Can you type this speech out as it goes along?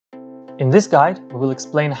In this guide, we will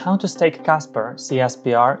explain how to stake Casper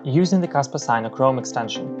CSPR using the Casper Signer Chrome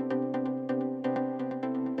extension.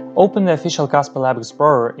 Open the official CSPR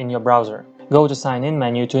Explorer in your browser. Go to Sign In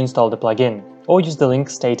menu to install the plugin, or use the link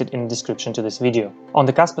stated in the description to this video. On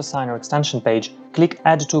the Casper Signer extension page, click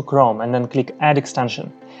Add to Chrome and then click Add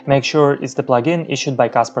Extension. Make sure it's the plugin issued by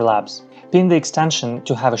Casper Labs. Pin the extension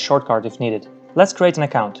to have a shortcut if needed. Let's create an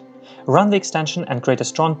account. Run the extension and create a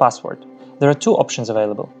strong password. There are two options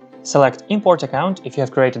available. Select Import Account if you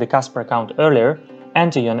have created a Casper account earlier,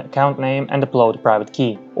 enter your account name and upload a private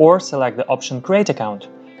key, or select the option Create Account.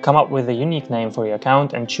 Come up with a unique name for your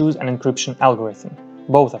account and choose an encryption algorithm.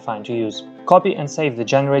 Both are fine to use. Copy and save the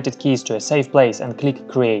generated keys to a safe place and click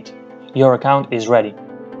Create. Your account is ready.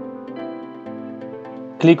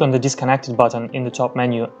 Click on the Disconnected button in the top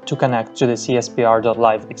menu to connect to the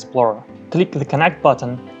CSPR.live Explorer. Click the Connect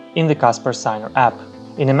button in the Casper Signer app.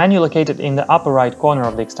 In a menu located in the upper right corner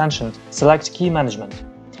of the extension, select Key Management.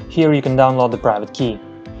 Here you can download the private key.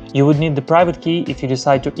 You would need the private key if you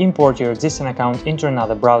decide to import your existing account into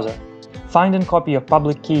another browser. Find and copy your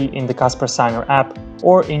public key in the Casper Signer app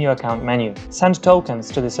or in your account menu. Send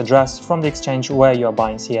tokens to this address from the exchange where you are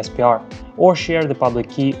buying CSPR, or share the public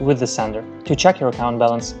key with the sender. To check your account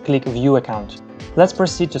balance, click View Account. Let's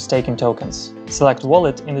proceed to staking tokens. Select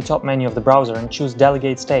Wallet in the top menu of the browser and choose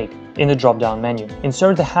Delegate Stake in the drop-down menu.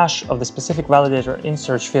 Insert the hash of the specific validator in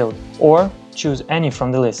search field, or choose any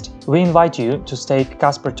from the list. We invite you to stake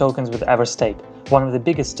Casper tokens with Everstake, one of the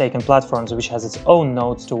biggest staking platforms which has its own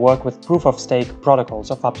nodes to work with proof-of-stake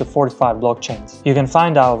protocols of up to 45 blockchains. You can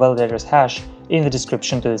find our validator's hash in the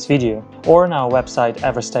description to this video, or on our website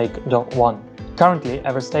everstake.one. Currently,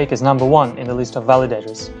 Everstake is number 1 in the list of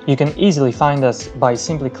validators. You can easily find us by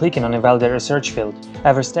simply clicking on a validator search field.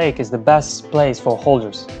 Everstake is the best place for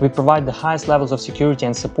holders. We provide the highest levels of security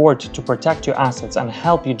and support to protect your assets and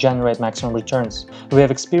help you generate maximum returns. We have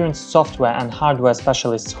experienced software and hardware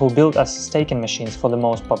specialists who build us staking machines for the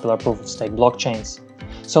most popular proof-of-stake blockchains.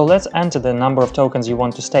 So let's enter the number of tokens you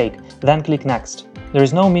want to stake, then click Next. There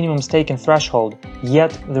is no minimum staking threshold,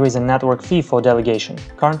 yet there is a network fee for delegation,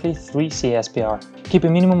 currently 3 CSPR. Keep a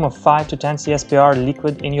minimum of 5 to 10 CSPR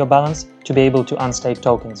liquid in your balance to be able to unstake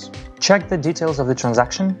tokens. Check the details of the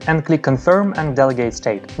transaction and click Confirm and Delegate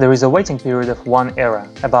Stake. There is a waiting period of 1 era,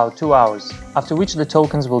 about 2 hours, after which the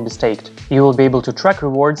tokens will be staked. You will be able to track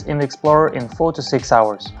rewards in the Explorer in 4 to 6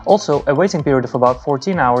 hours. Also, a waiting period of about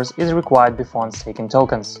 14 hours is required before unstaking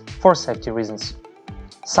tokens, for safety reasons.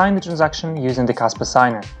 Sign the transaction using the Casper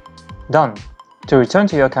Signer. Done. To return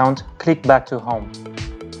to your account, click Back to Home.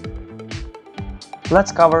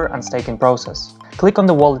 Let's cover unstaking process. Click on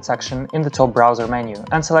the Wallet section in the top browser menu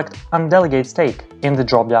and select Undelegate Stake in the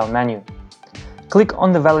drop-down menu. Click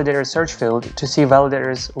on the Validator search field to see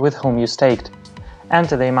validators with whom you staked.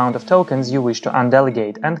 Enter the amount of tokens you wish to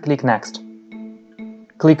undelegate and click Next.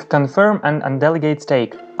 Click Confirm and Undelegate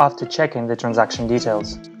Stake after checking the transaction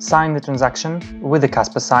details. Sign the transaction with the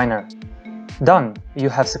Casper Signer. Done! You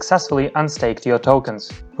have successfully unstaked your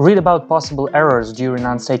tokens. Read about possible errors during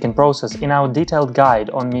unstaking process in our detailed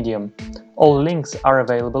guide on Medium. All links are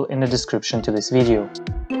available in the description to this video.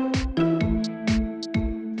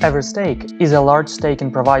 Everstake is a large staking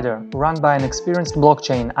provider run by an experienced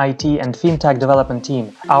blockchain, IT and fintech development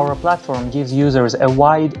team. Our platform gives users a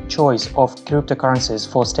wide choice of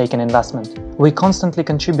cryptocurrencies for staking investment. We constantly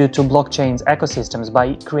contribute to blockchain's ecosystems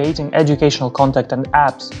by creating educational content and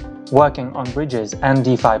apps, working on bridges and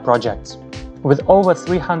DeFi projects. With over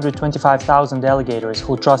 325,000 delegators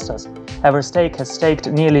who trust us, Everstake has staked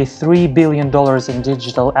nearly $3 billion in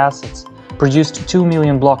digital assets, produced 2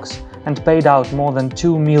 million blocks, and paid out more than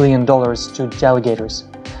 $2 million to delegators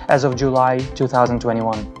as of July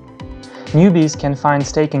 2021. Newbies can find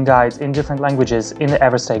staking guides in different languages in the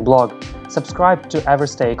Everstake blog. Subscribe to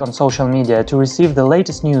Everstake on social media to receive the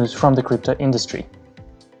latest news from the crypto industry.